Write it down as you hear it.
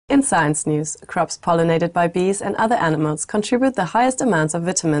In science news, crops pollinated by bees and other animals contribute the highest amounts of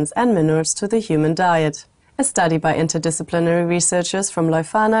vitamins and minerals to the human diet. A study by interdisciplinary researchers from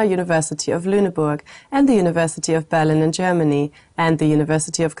Leuphana, University of Lüneburg, and the University of Berlin in Germany, and the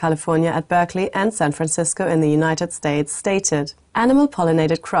University of California at Berkeley and San Francisco in the United States stated,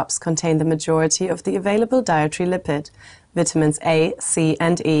 animal-pollinated crops contain the majority of the available dietary lipid, vitamins A, C,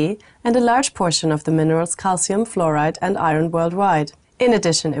 and E, and a large portion of the minerals calcium, fluoride, and iron worldwide. In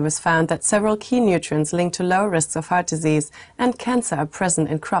addition, it was found that several key nutrients linked to lower risks of heart disease and cancer are present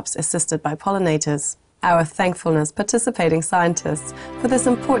in crops assisted by pollinators. Our thankfulness, participating scientists, for this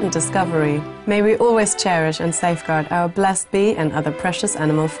important discovery. May we always cherish and safeguard our blessed bee and other precious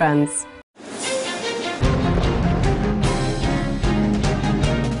animal friends.